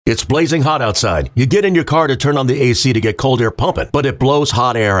It's blazing hot outside. You get in your car to turn on the AC to get cold air pumping, but it blows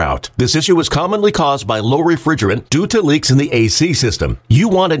hot air out. This issue is commonly caused by low refrigerant due to leaks in the AC system. You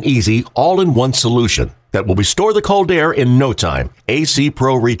want an easy, all-in-one solution that will restore the cold air in no time. AC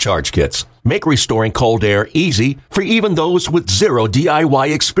Pro Recharge Kits make restoring cold air easy for even those with zero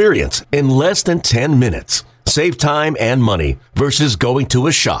DIY experience in less than 10 minutes. Save time and money versus going to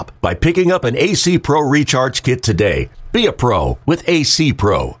a shop by picking up an AC Pro Recharge Kit today. Be a pro with AC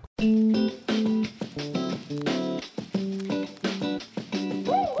Pro.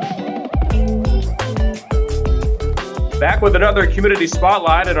 Back with another community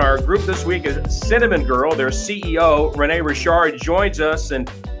spotlight, and our group this week is Cinnamon Girl. Their CEO, Renee Richard, joins us.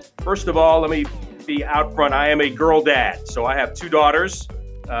 And first of all, let me be out front. I am a girl dad, so I have two daughters.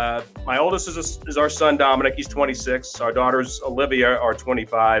 My oldest is our son, Dominic. He's 26. Our daughters, Olivia, are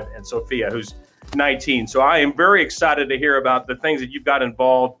 25, and Sophia, who's 19. So I am very excited to hear about the things that you've got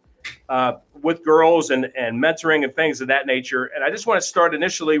involved with girls and mentoring and things of that nature. And I just want to start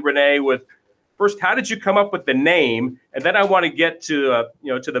initially, Renee, with first, how did you come up with the name? And then I want to get to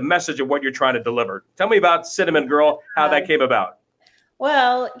to the message of what you're trying to deliver. Tell me about Cinnamon Girl, how that came about.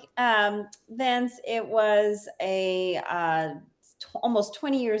 Well, Vince, it was almost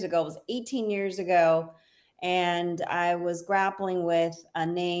 20 years ago. It was 18 years ago. And I was grappling with a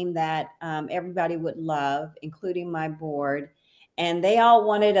name that everybody would love, including my board. And they all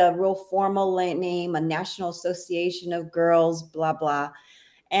wanted a real formal name, a National Association of Girls, blah, blah.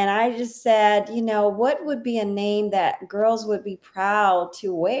 And I just said, what would be a name that girls would be proud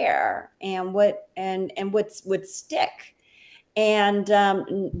to wear and would stick? And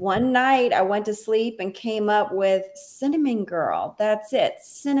one night I went to sleep and came up with Cinnamon Girl. That's it,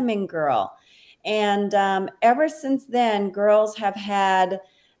 Cinnamon Girl. And ever since then, girls have had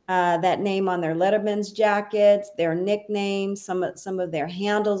that name on their Letterman's jackets, their nicknames, some of their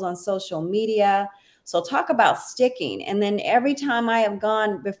handles on social media. So talk about sticking. And then every time I have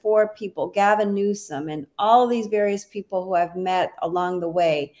gone before people, Gavin Newsom and all these various people who I've met along the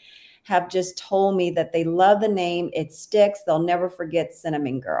way have just told me that they love the name. It sticks. They'll never forget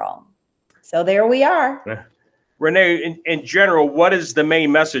Cinnamon Girl. So there we are. Yeah. Renee, in general, what is the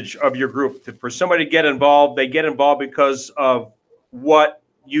main message of your group? For somebody to get involved, they get involved because of what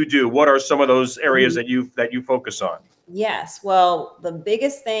you do. What are some of those areas that you focus on? Yes. Well, the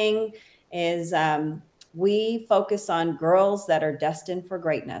biggest thing is we focus on girls that are destined for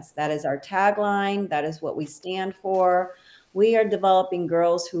greatness. That is our tagline. That is what we stand for. We are developing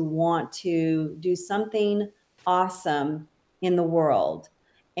girls who want to do something awesome in the world.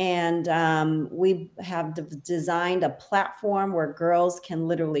 And we have designed a platform where girls can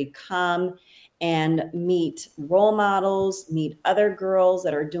literally come and meet role models, meet other girls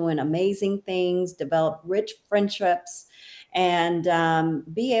that are doing amazing things, develop rich friendships, and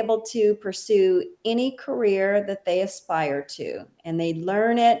be able to pursue any career that they aspire to. And they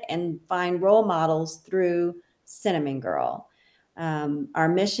learn it and find role models through Cinnamon Girl. Our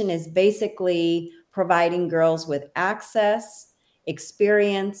mission is basically providing girls with access,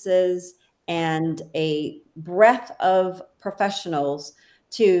 experiences, and a breadth of professionals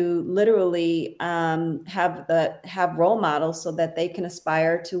to literally have role models so that they can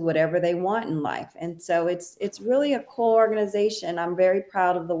aspire to whatever they want in life. And so it's really a cool organization. I'm very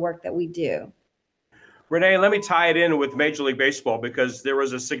proud of the work that we do. Renee, let me tie it in with Major League Baseball, because there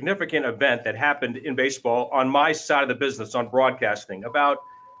was a significant event that happened in baseball on my side of the business on broadcasting. About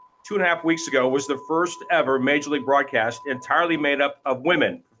 2.5 weeks ago was the first ever Major League broadcast entirely made up of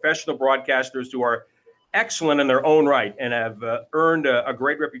women, professional broadcasters who are excellent in their own right and have earned a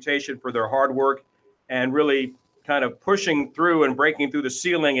great reputation for their hard work and really kind of pushing through and breaking through the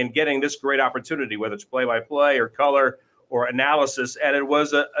ceiling and getting this great opportunity, whether it's play-by-play or color or analysis. And it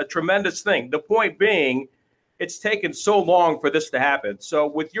was a tremendous thing. The point being, it's taken so long for this to happen. So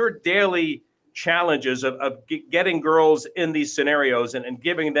with your daily challenges of getting girls in these scenarios and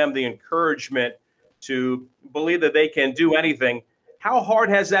giving them the encouragement to believe that they can do anything, how hard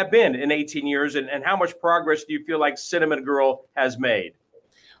has that been in 18 years? And how much progress do you feel like Cinnamon Girl has made?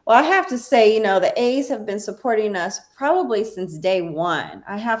 Well, I have to say, the A's have been supporting us probably since day one.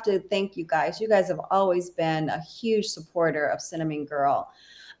 I have to thank you guys. You guys have always been a huge supporter of Cinnamon Girl.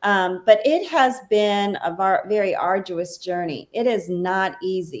 But it has been a very arduous journey. It is not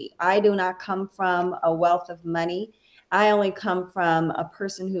easy. I do not come from a wealth of money. I only come from a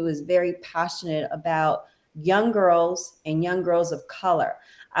person who is very passionate about young girls and young girls of color.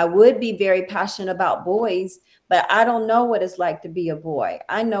 I would be very passionate about boys, but I don't know what it's like to be a boy.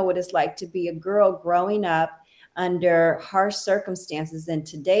 I know what it's like to be a girl growing up under harsh circumstances. And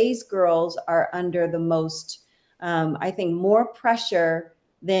today's girls are under the most, I think, more pressure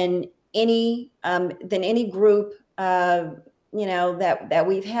than any group that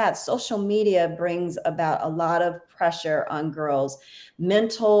we've had. Social media brings about a lot of pressure on girls.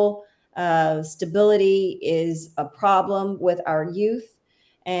 Mental stability is a problem with our youth.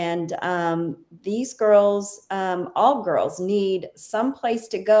 And these girls, all girls, need some place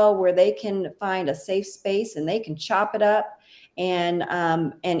to go where they can find a safe space and they can chop it up and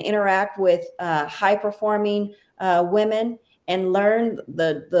interact with high performing women and learn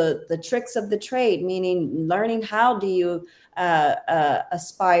the tricks of the trade, meaning learning how do you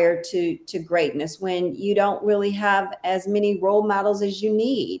aspire to greatness when you don't really have as many role models as you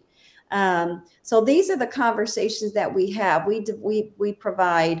need. So these are the conversations that we have. We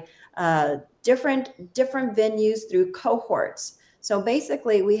provide different venues through cohorts. So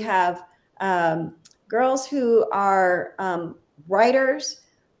basically, we have girls who are writers,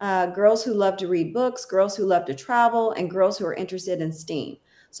 girls who love to read books, girls who love to travel, and girls who are interested in STEAM.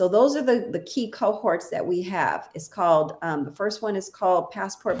 So those are the key cohorts that we have. It's called, the first one is called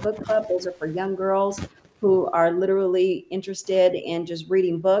Passport Book Club. Those are for young girls who are literally interested in just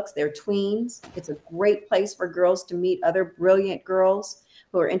reading books. They're tweens. It's a great place for girls to meet other brilliant girls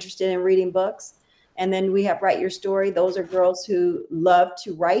who are interested in reading books. And then we have Write Your Story. Those are girls who love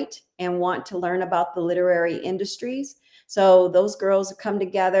to write and want to learn about the literary industries. So those girls come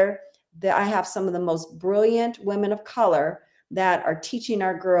together. I have some of the most brilliant women of color that are teaching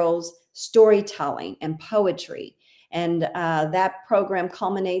our girls storytelling and poetry. And that program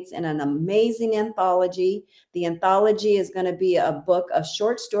culminates in an amazing anthology. The anthology is going to be a book of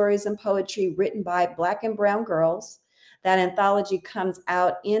short stories and poetry written by Black and brown girls. That anthology comes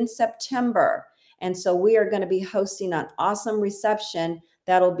out in September. And so we are going to be hosting an awesome reception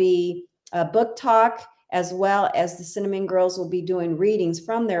that'll be a book talk, as well as the Cinnamon Girls will be doing readings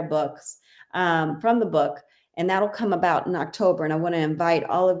from their books, from the book. And that'll come about in October. And I want to invite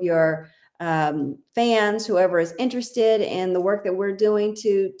all of your fans, whoever is interested in the work that we're doing,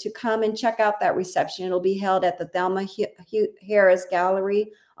 to come and check out that reception. It'll be held at the Thelma Harris Gallery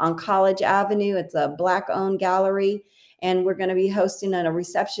on College Avenue. It's a Black-owned gallery. And we're going to be hosting a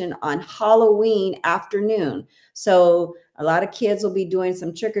reception on Halloween afternoon. So a lot of kids will be doing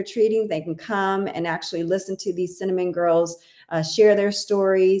some trick-or-treating. They can come and actually listen to these Cinnamon Girls share their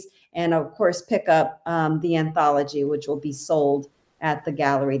stories, and of course pick up the anthology, which will be sold at the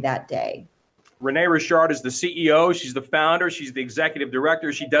gallery that day. Renee Richard is the CEO. She's the founder. She's the executive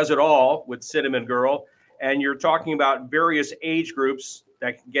director. She does it all with Cinnamon Girl. And you're talking about various age groups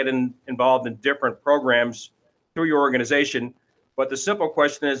that can get involved in different programs through your organization. But the simple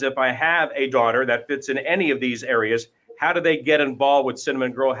question is, if I have a daughter that fits in any of these areas, how do they get involved with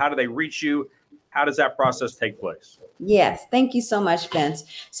Cinnamon Girl? How do they reach you? How does that process take place? Yes, thank you so much, Vince.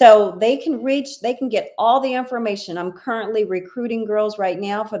 So they can get all the information. I'm currently recruiting girls right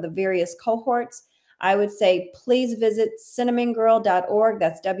now for the various cohorts. I would say, please visit cinnamongirl.org.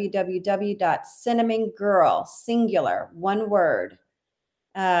 That's www.cinnamongirl, singular, one word.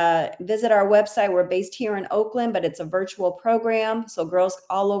 Visit our website. We're based here in Oakland, but it's a virtual program, so girls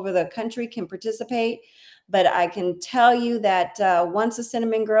all over the country can participate. But I can tell you that once a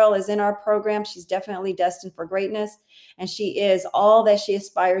Cinnamon Girl is in our program, she's definitely destined for greatness. And she is all that she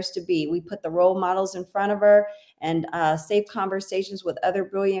aspires to be. We put the role models in front of her and safe conversations with other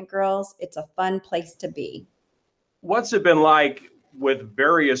brilliant girls. It's a fun place to be. What's it been like with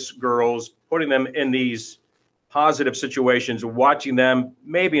various girls, putting them in these positive situations, watching them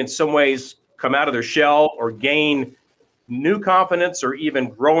maybe in some ways come out of their shell or gain new confidence or even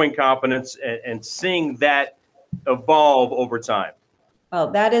growing confidence, and seeing that evolve over time?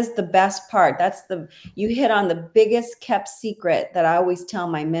 Oh, that is the best part. You hit on the biggest kept secret that I always tell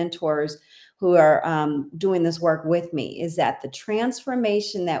my mentors who are doing this work with me, is that the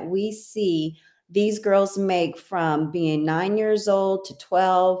transformation that we see these girls make from being 9 years old to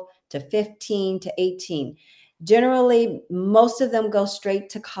 12 to 15 to 18, generally, most of them go straight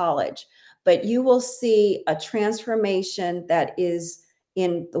to college. But you will see a transformation that is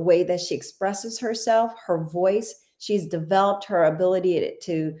in the way that she expresses herself, her voice. She's developed her ability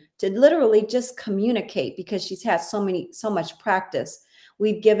to literally just communicate because she's had so much practice.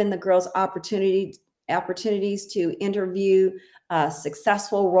 We've given the girls opportunities to interview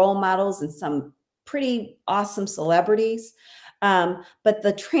successful role models and some pretty awesome celebrities. But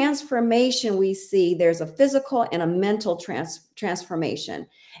the transformation we see, there's a physical and a mental transformation.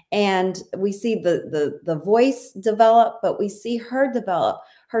 And we see the voice develop, but we see her develop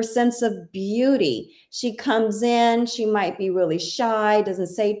her sense of beauty. She comes in, she might be really shy, doesn't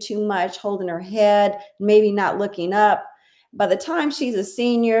say too much, holding her head, maybe not looking up. By the time she's a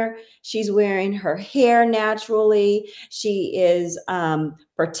senior, she's wearing her hair naturally. She is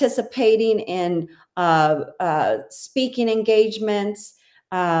participating in speaking engagements.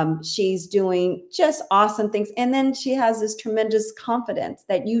 She's doing just awesome things. And then she has this tremendous confidence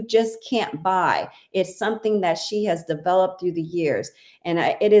that you just can't buy. It's something that she has developed through the years. And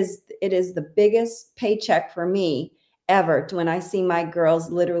it is the biggest paycheck for me ever when I see my girls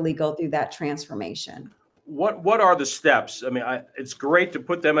literally go through that transformation. What are the steps? I mean, it's great to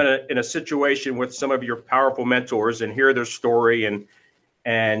put them in a situation with some of your powerful mentors and hear their story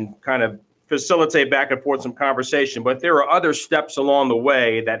and kind of facilitate back and forth some conversation. But there are other steps along the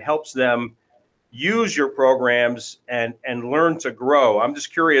way that helps them use your programs and learn to grow. I'm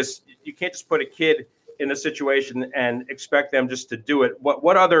just curious. You can't just put a kid in a situation and expect them just to do it.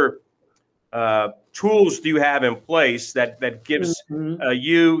 What other tools do you have in place that gives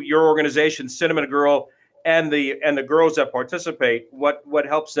your organization, Cinnamon Girl, and the girls that participate, what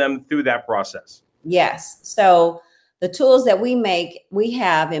helps them through that process? Yes. So the tools that we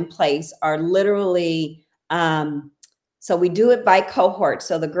have in place are literally, so we do it by cohort.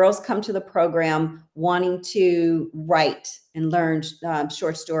 So the girls come to the program wanting to write and learn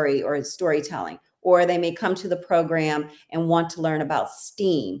short story or storytelling, or they may come to the program and want to learn about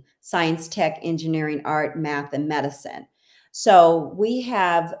STEAM, science, tech, engineering, art, math, and medicine. So we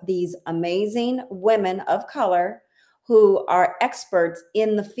have these amazing women of color who are experts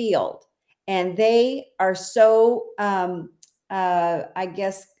in the field, and they are so,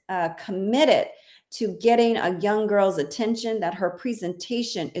 committed to getting a young girl's attention that her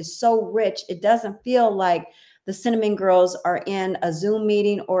presentation is so rich. It doesn't feel like the Cinnamon Girls are in a Zoom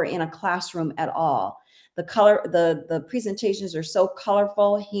meeting or in a classroom at all. The presentations are so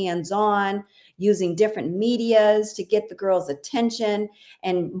colorful, hands-on, using different medias to get the girls' attention,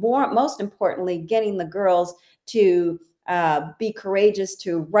 and most importantly, getting the girls to be courageous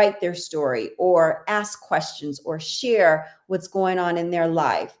to write their story or ask questions or share what's going on in their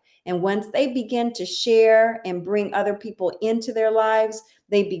life. And once they begin to share and bring other people into their lives,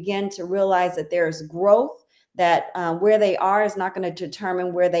 they begin to realize that there is growth, that where they are is not going to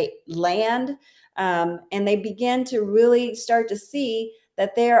determine where they land. And they begin to really start to see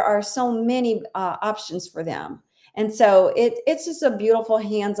that there are so many options for them. And so it's just a beautiful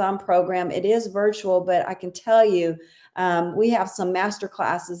hands-on program. It is virtual, but I can tell you, we have some master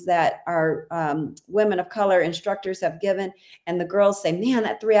classes that our women of color instructors have given, and the girls say, man,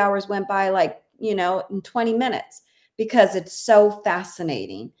 that 3 hours went by like, in 20 minutes, because it's so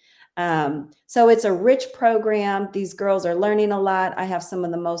fascinating. So it's a rich program. These girls are learning a lot. I have some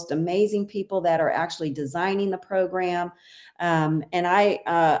of the most amazing people that are actually designing the program. And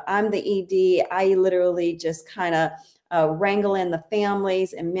I'm the ED. I literally just kind of wrangle in the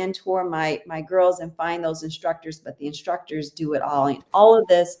families and mentor my girls and find those instructors, but the instructors do it all. And all of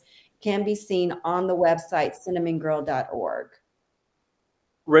this can be seen on the website, cinnamongirl.org.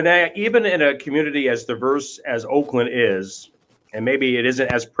 Renee, even in a community as diverse as Oakland is, and maybe it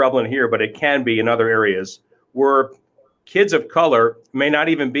isn't as prevalent here, but it can be in other areas, where kids of color may not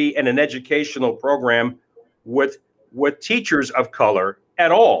even be in an educational program with teachers of color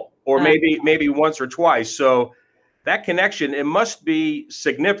at all, or maybe once or twice. So that connection, it must be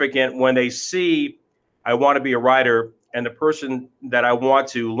significant when they see, I want to be a writer, and the person that I want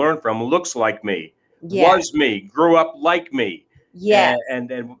to learn from looks like me, was me, grew up like me. Yes. And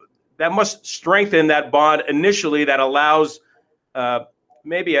that must strengthen that bond initially, that allows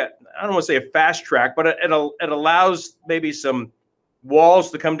maybe I don't want to say a fast track, but it allows maybe some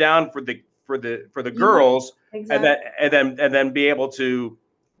walls to come down for the girls, exactly. and then be able to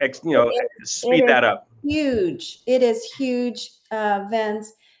speed that up. Huge. It is huge,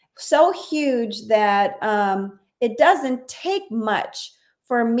 Vince. So huge that it doesn't take much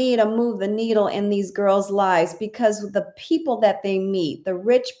for me to move the needle in these girls' lives, because the people that they meet, the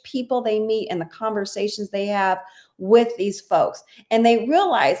rich people they meet, and the conversations they have with these folks. And they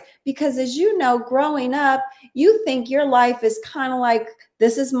realize, because as you know, growing up, you think your life is kind of like,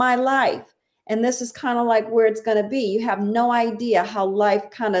 this is my life, and this is kind of like where it's going to be. You have no idea how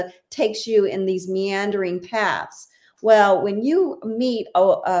life kind of takes you in these meandering paths. Well, when you meet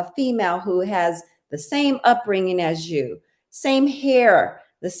a female who has the same upbringing as you, same hair,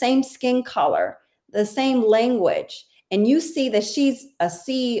 the same skin color, the same language, and you see that she's a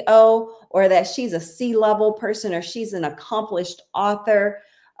CEO, or that she's a C-level person, or she's an accomplished author,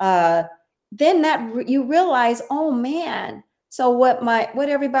 then that you realize, oh man, so what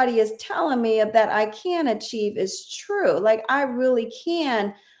everybody is telling me that I can achieve is true. Like, I really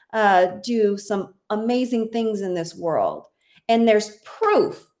can do some amazing things in this world. And there's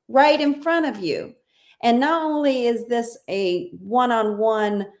proof right in front of you. And not only is this a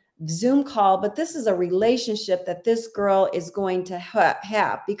one-on-one Zoom call, but this is a relationship that this girl is going to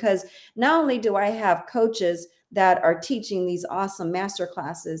have, because not only do I have coaches that are teaching these awesome master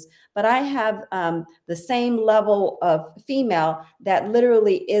classes, but I have the same level of female that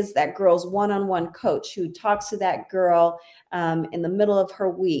literally is that girl's one-on-one coach, who talks to that girl in the middle of her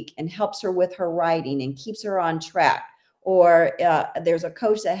week and helps her with her writing and keeps her on track. Or there's a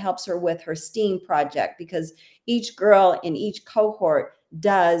coach that helps her with her STEAM project, because each girl in each cohort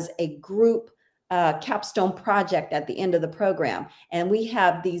does a group capstone project at the end of the program. And we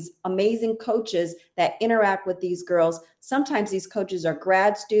have these amazing coaches that interact with these girls. Sometimes these coaches are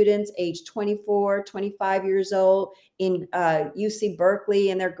grad students, age 24, 25 years old in UC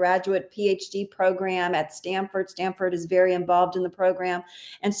Berkeley in their graduate PhD program at Stanford. Stanford is very involved in the program.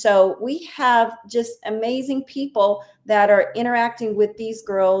 And so we have just amazing people that are interacting with these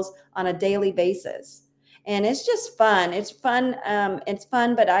girls on a daily basis. And it's just fun. It's fun.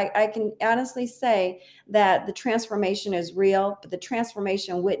 But I can honestly say that the transformation is real, but the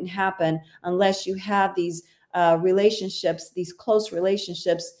transformation wouldn't happen unless you have these relationships, these close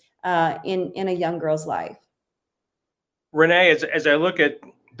relationships in a young girl's life. Renee, as I look at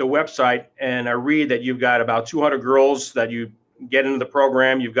the website and I read that you've got about 200 girls that you get into the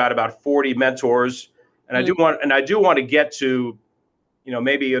program, you've got about 40 mentors, and I do want to get to,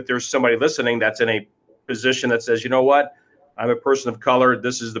 maybe if there's somebody listening that's in a position that says, you know what, I'm a person of color.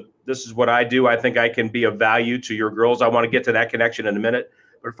 This is what I do. I think I can be of value to your girls. I want to get to that connection in a minute.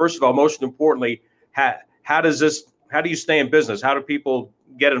 But first of all, most importantly, how do you stay in business? How do people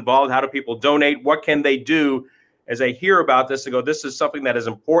get involved? How do people donate? What can they do as they hear about this and go, this is something that is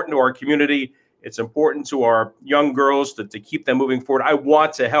important to our community. It's important to our young girls to keep them moving forward. I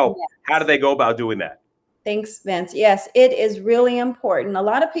want to help. Yes. How do they go about doing that? Thanks, Vince. Yes, it is really important. A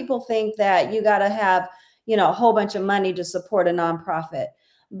lot of people think that you got to have, a whole bunch of money to support a nonprofit.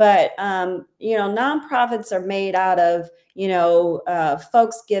 But, nonprofits are made out of,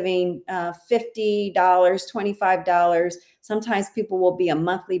 folks giving $50, $25. Sometimes people will be a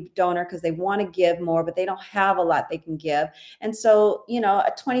monthly donor because they want to give more, but they don't have a lot they can give. And so,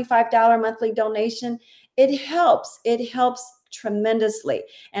 a $25 monthly donation, it helps. It helps tremendously.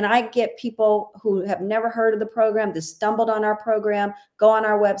 And I get people who have never heard of the program, that stumbled on our program, go on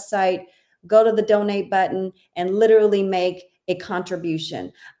our website, go to the donate button, and literally make a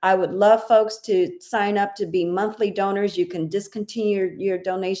contribution. I would love folks to sign up to be monthly donors. You can discontinue your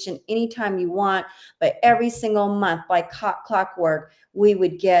donation anytime you want, but every single month, like clockwork, we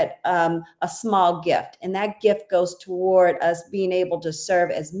would get a small gift. And that gift goes toward us being able to serve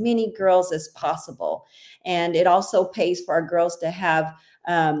as many girls as possible. And it also pays for our girls to have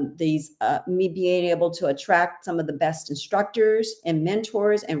me being able to attract some of the best instructors and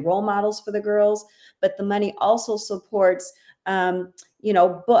mentors and role models for the girls. But the money also supports,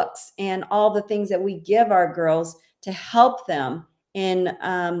 books and all the things that we give our girls to help them in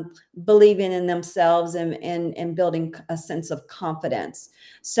believing in themselves and building a sense of confidence.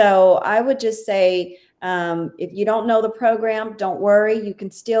 So I would just say, if you don't know the program, don't worry, you can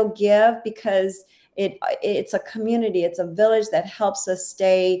still give, because it's a community, it's a village that helps us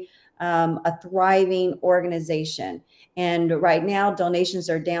stay a thriving organization. And right now, donations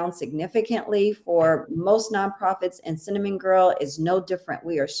are down significantly for most nonprofits, and Cinnamon Girl is no different.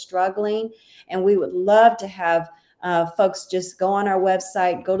 We are struggling, and we would love to have folks just go on our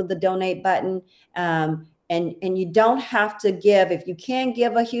website, go to the donate button, and you don't have to give. If you can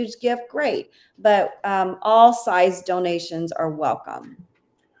give a huge gift, great, but all size donations are welcome.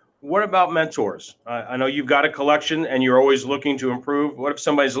 What about mentors? I know you've got a collection and you're always looking to improve. What if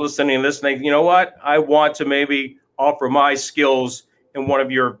somebody's listening and listening, you know what, I want to maybe offer my skills in one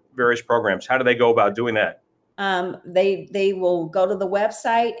of your various programs? How do they go about doing that? They will go to the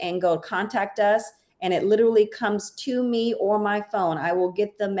website and go contact us, and it literally comes to me or my phone. I will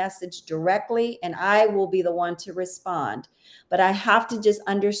get the message directly, and I will be the one to respond. But I have to just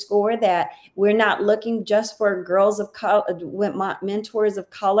underscore that we're not looking just for girls of color, mentors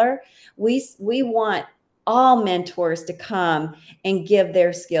of color. We want all mentors to come and give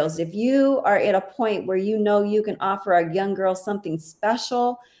their skills. If you are at a point where you can offer a young girl something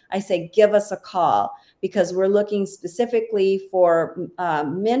special, I say give us a call, because we're looking specifically for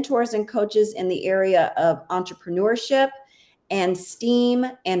mentors and coaches in the area of entrepreneurship and STEAM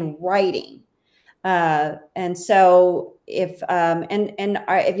and writing. And so if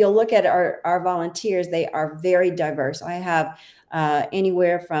you'll look at our volunteers, they are very diverse. I have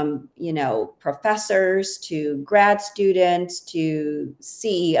anywhere from, professors to grad students to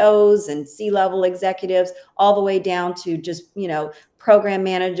CEOs and C-level executives, all the way down to just, program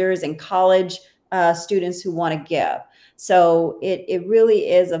managers and college students who want to give. So it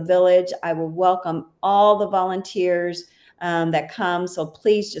really is a village. I will welcome all the volunteers that come. So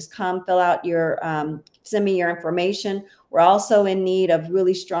please just come, fill out your, send me your information. We're also in need of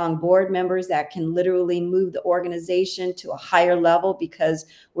really strong board members that can literally move the organization to a higher level, because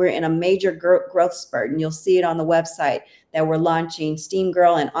we're in a major growth spurt. And you'll see it on the website that we're launching STEAM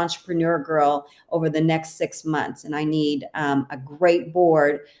Girl and Entrepreneur Girl over the next 6 months. And I need a great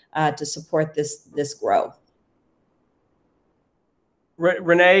board to support this growth.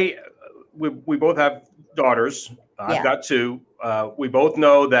 Renee, we both have daughters. I've got two. We both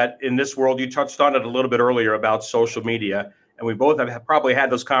know that in this world, you touched on it a little bit earlier about social media, and we both have probably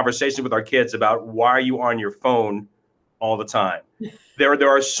had those conversations with our kids about why are you on your phone all the time? There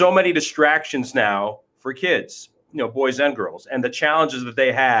are so many distractions now for kids, boys and girls, and the challenges that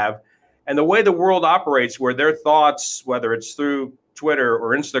they have, and the way the world operates, where their thoughts, whether it's through Twitter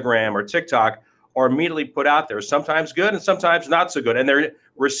or Instagram or TikTok, are immediately put out there, sometimes good and sometimes not so good. And they're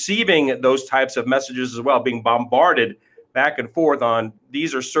receiving those types of messages as well, being bombarded back and forth on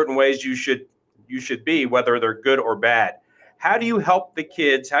these are certain ways you should be, whether they're good or bad. How do you help the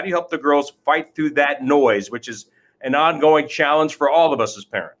kids? How do you help the girls fight through that noise, which is an ongoing challenge for all of us as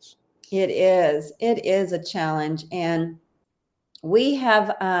parents? It is a challenge. And we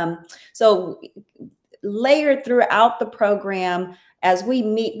have, so layered throughout the program, as we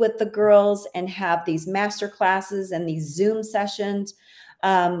meet with the girls and have these master classes and these Zoom sessions,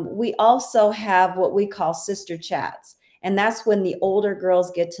 we also have what we call sister chats. And that's when the older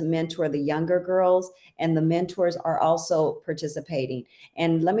girls get to mentor the younger girls, and the mentors are also participating.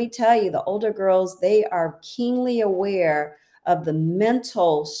 And let me tell you, the older girls, they are keenly aware of the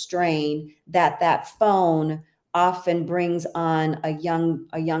mental strain that phone often brings on a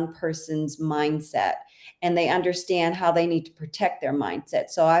young person's mindset. And they understand how they need to protect their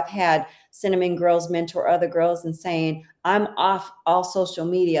mindset. So I've had Cinnamon girls mentor other girls and saying, I'm off all social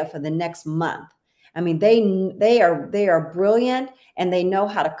media for the next month. I mean, they are brilliant, and they know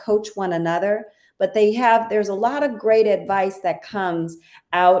how to coach one another, but there's a lot of great advice that comes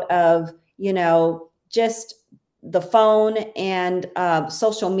out of, just the phone and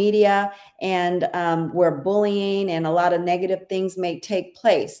social media, and where bullying and a lot of negative things may take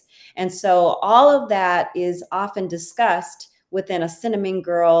place. And so all of that is often discussed within a Cinnamon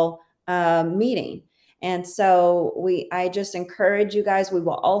Girl meeting. And so I just encourage you guys. We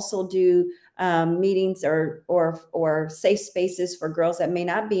will also do meetings or safe spaces for girls that may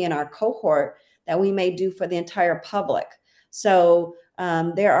not be in our cohort that we may do for the entire public. So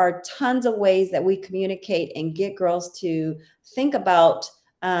there are tons of ways that we communicate and get girls to think about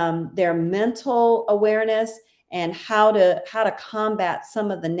their mental awareness and how to combat some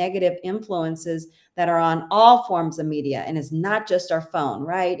of the negative influences that are on all forms of media. And it's not just our phone,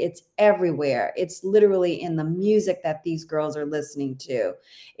 right? It's everywhere. It's literally in the music that these girls are listening to.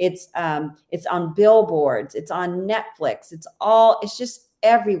 It's on billboards. It's on Netflix. It's just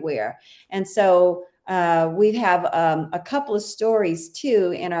everywhere. And so we have a couple of stories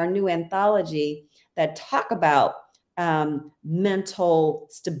too in our new anthology that talk about mental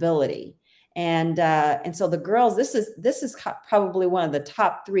stability. And so the girls, this is probably one of the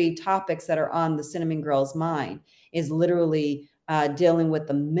top 3 topics that are on the Cinnamon Girls' mind, is literally dealing with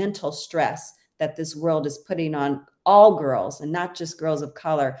the mental stress that this world is putting on all girls, and not just girls of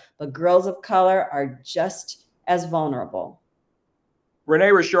color, but girls of color are just as vulnerable.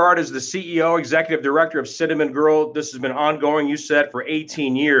 Renee Richard is the CEO, Executive Director of Cinnamon Girl. This has been ongoing, you said, for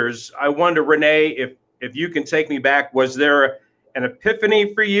 18 years. I wonder, Renee, if you can take me back, was there an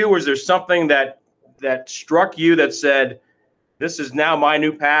epiphany for you? Was there something that struck you that said, this is now my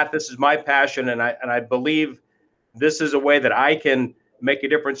new path, this is my passion, and I believe this is a way that I can make a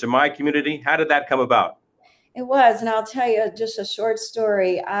difference in my community? How did that come about? It was, and I'll tell you just a short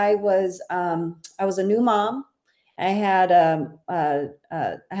story. I was a new mom. I had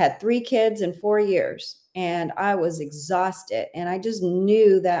 3 kids in 4 years, and I was exhausted. And I just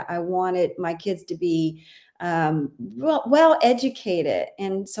knew that I wanted my kids to be well educated.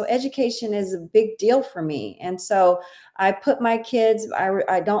 And so education is a big deal for me. And so I put my kids,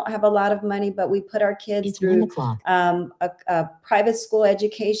 I don't have a lot of money, but we put our kids through a private school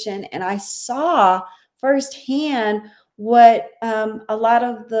education. And I saw firsthand what a lot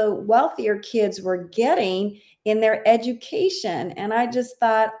of the wealthier kids were getting in their education. And I just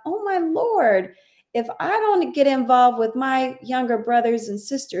thought, oh my Lord, if I don't get involved with my younger brothers and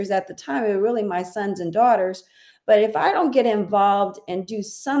sisters, at the time, it were really my sons and daughters, but if I don't get involved and do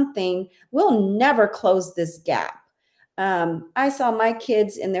something, we'll never close this gap. I saw my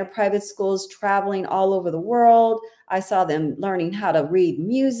kids in their private schools traveling all over the world. I saw them learning how to read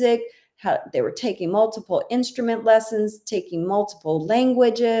music, they were taking multiple instrument lessons, taking multiple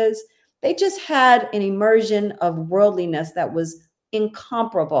languages. They just had an immersion of worldliness that was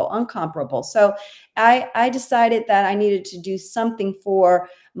uncomparable. So I decided that I needed to do something for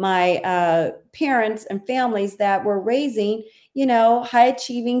my parents and families that were raising, high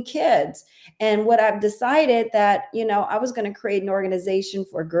achieving kids. And what I've decided that, I was going to create an organization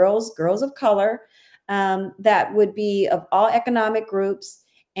for girls of color, that would be of all economic groups,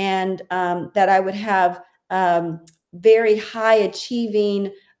 and that I would have very high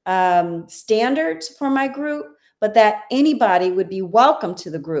achieving standards for my group, but that anybody would be welcome to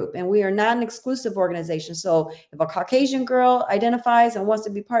the group. And we are not an exclusive organization. So if a Caucasian girl identifies and wants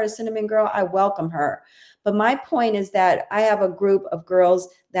to be part of Cinnamon Girl, I welcome her. But my point is that I have a group of girls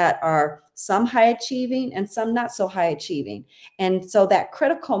that are some high achieving and some not so high achieving. And so that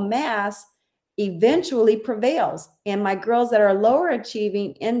critical mass eventually prevails. And my girls that are lower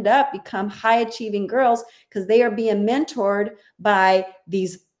achieving end up become high achieving girls because they are being mentored by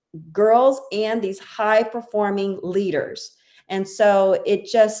these girls and these high performing leaders. And so it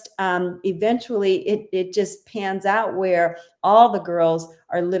just eventually it just pans out where all the girls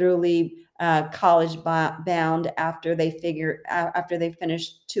are literally college bound after they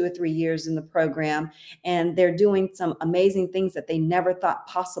finish 2 or 3 years in the program, and they're doing some amazing things that they never thought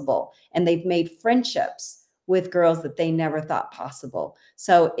possible, and they've made friendships with girls that they never thought possible.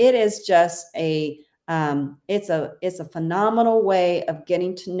 So it is just it's a phenomenal way of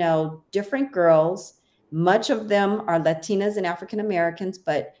getting to know different girls. Much of them are Latinas and African Americans,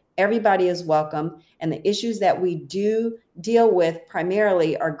 but everybody is welcome. And the issues that we do deal with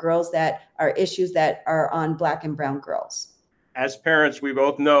primarily are issues that are on Black and brown girls. As parents, we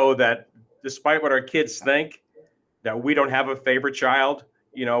both know that despite what our kids think, that we don't have a favorite child.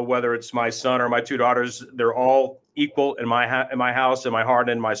 Whether it's my son or my 2 daughters, they're all equal in my house, in my heart,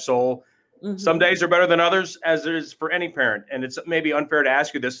 and in my soul. Mm-hmm. Some days are better than others, as it is for any parent. And it's maybe unfair to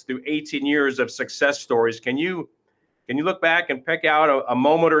ask you this through 18 years of success stories. Can you look back and pick out a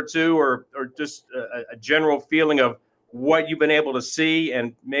moment or two, or just a general feeling of what you've been able to see,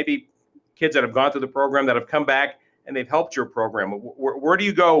 and maybe kids that have gone through the program that have come back and they've helped your program? Where do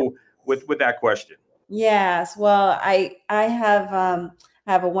you go with that question? Yes. Well, I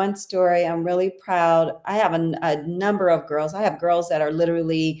have a one story. I'm really proud. I have a number of girls. I have girls that are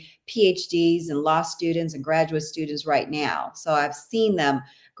literally PhDs and law students and graduate students right now. So I've seen them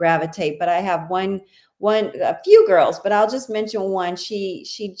gravitate, but I have a few girls, but I'll just mention one. She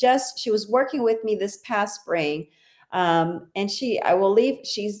was working with me this past spring. And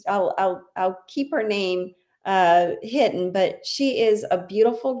I'll keep her name hidden, but she is a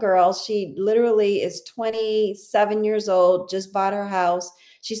beautiful girl. She literally is 27 years old, just bought her house.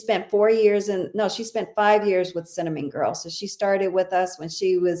 She spent 5 years with Cinnamon Girl. So she started with us when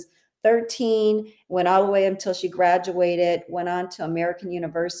she was 13, went all the way until she graduated, went on to American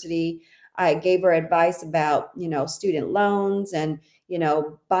University. I gave her advice about, student loans and,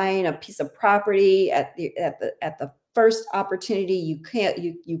 buying a piece of property at the first opportunity you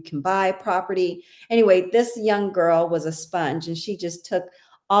can buy property. Anyway, this young girl was a sponge, and she just took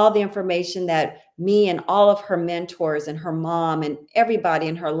all the information that me and all of her mentors and her mom and everybody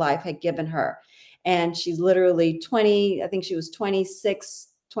in her life had given her. And she's literally 20, I think she was 26,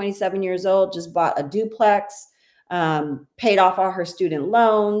 27 years old, just bought a duplex, paid off all her student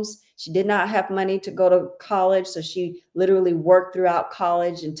loans. She did not have money to go to college, so she literally worked throughout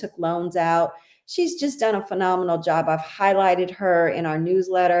college and took loans out. She's just done a phenomenal job. I've highlighted her in our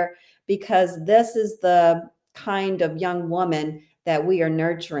newsletter because this is the kind of young woman that we are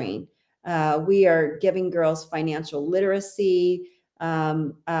nurturing. We are giving girls financial literacy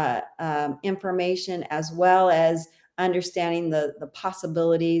information, as well as understanding the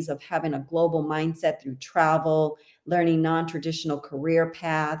possibilities of having a global mindset through travel, learning non-traditional career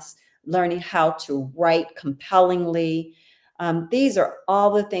paths, learning how to write compellingly. These are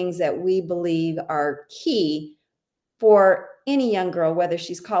all the things that we believe are key for any young girl, whether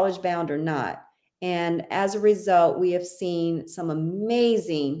she's college bound or not. And as a result, we have seen some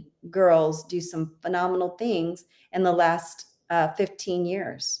amazing girls do some phenomenal things in the last 15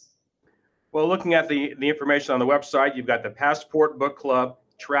 years. Well, looking at the information on the website, you've got the Passport Book Club,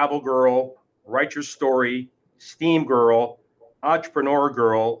 Travel Girl, Write Your Story, STEAM Girl, Entrepreneur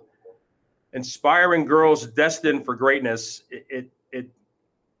Girl, Inspiring Girls Destined for Greatness.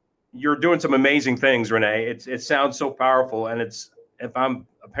 You're doing some amazing things, Renee. It sounds so powerful, and if I'm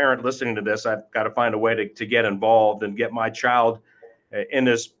a parent listening to this, I've got to find a way to get involved and get my child in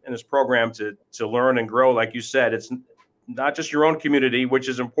this program to learn and grow. Like you said, it's not just your own community, which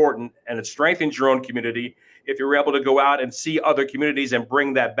is important, and it strengthens your own community if you're able to go out and see other communities and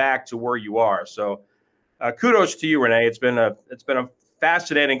bring that back to where you are. So kudos to you, Renee. It's been a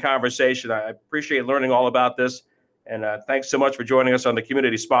fascinating conversation. I appreciate learning all about this. And thanks so much for joining us on the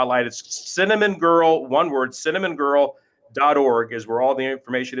Community Spotlight. It's Cinnamon Girl, one word, cinnamongirl.org is where all the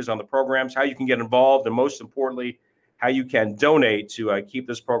information is on the programs, how you can get involved, and most importantly, how you can donate to keep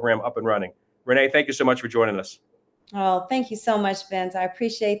this program up and running. Renee, thank you so much for joining us. Oh, thank you so much, Vince. I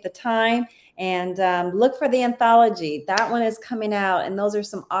appreciate the time. And look for the anthology. That one is coming out. And those are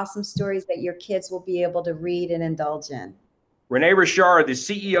some awesome stories that your kids will be able to read and indulge in. Renee Richard, the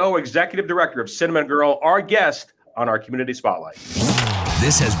CEO, Executive Director of Cinnamon Girl, our guest on our Community Spotlight.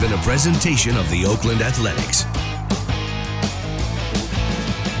 This has been a presentation of the Oakland Athletics.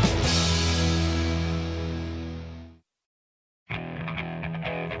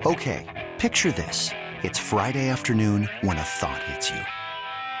 Okay, picture this. It's Friday afternoon when a thought hits you.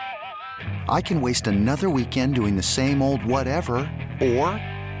 I can waste another weekend doing the same old whatever, or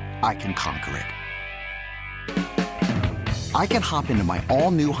I can conquer it. I can hop into my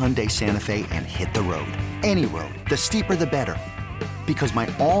all-new Hyundai Santa Fe and hit the road. Any road. The steeper, the better. Because my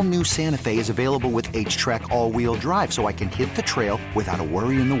all-new Santa Fe is available with H-Track all-wheel drive, so I can hit the trail without a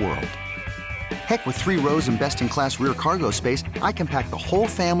worry in the world. Heck, with 3 rows and best-in-class rear cargo space, I can pack the whole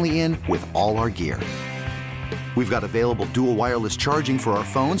family in with all our gear. We've got available dual wireless charging for our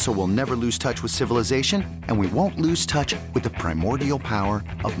phones, so we'll never lose touch with civilization, and we won't lose touch with the primordial power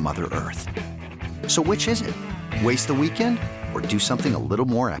of Mother Earth. So which is it? Waste the weekend or do something a little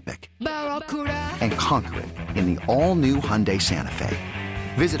more epic? And conquer it in the all-new Hyundai Santa Fe.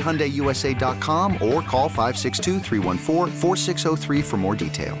 Visit HyundaiUSA.com or call 562-314-4603 for more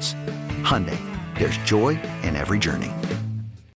details. Hyundai, there's joy in every journey.